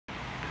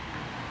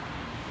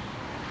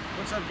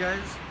What's up, guys?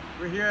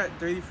 We're here at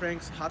Dirty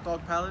Frank's Hot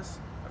Dog Palace.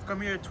 I've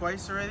come here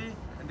twice already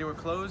and they were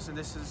closed, and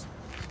this is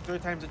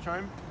third time's a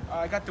charm.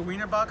 I got the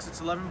wiener box. It's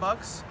 11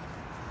 bucks.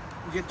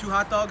 You get 2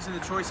 hot dogs and a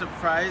choice of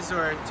fries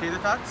or tater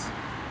tots.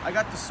 I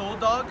got the soul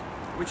dog,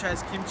 which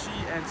has kimchi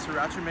and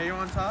sriracha mayo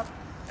on top,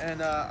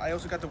 and I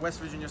also got the West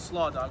Virginia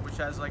slaw dog, which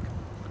has like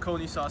a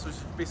coney sauce, which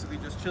is basically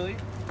just chili.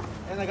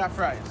 And I got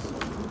fries.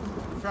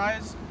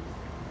 Fries,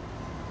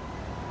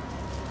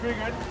 pretty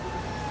good,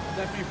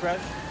 definitely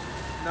fresh.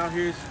 Now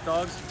here's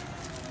dogs.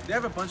 They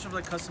have a bunch of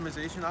like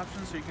customization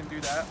options, so you can do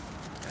that.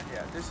 And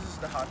yeah, this is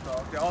the hot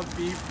dog. They're all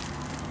beef,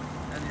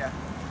 and yeah.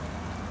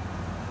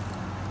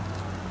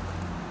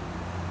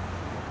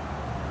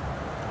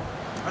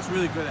 That's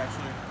really good,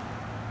 actually.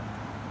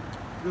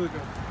 Really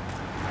good.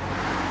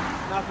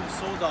 Now for the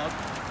soul dog.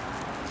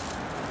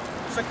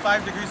 It's like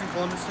 5 degrees in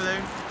Columbus today,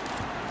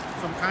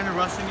 so I'm kind of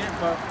rushing it,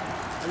 but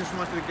I just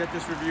wanted to get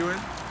this review in.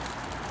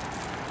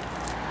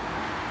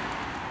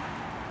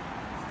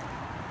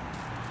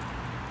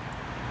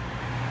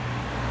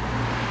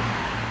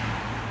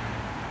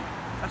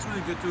 That's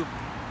really good too.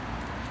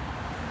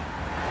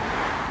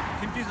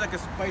 Kimchi is like a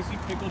spicy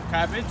pickled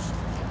cabbage,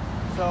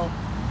 so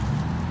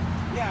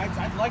yeah,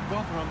 I'd like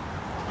both of them.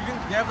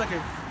 They have like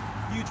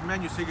a huge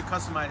menu, so you can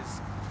customize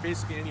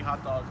basically any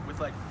hot dog with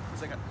like,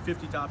 it's like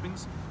 50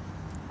 toppings.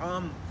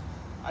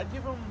 I'd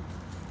give them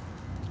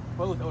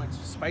both. Oh, it's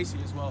spicy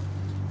as well.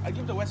 I'd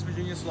give the West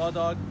Virginia slaw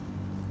dog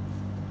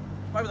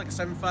probably like a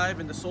 7.5,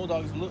 and the soul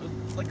dog is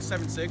like a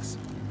 7.6.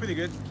 Pretty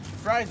good.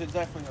 Fries are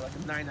definitely like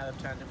a 9 out of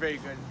 10. They're very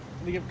good.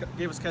 And they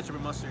gave us ketchup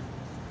and mustard.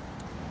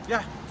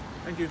 Yeah,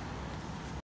 thank you.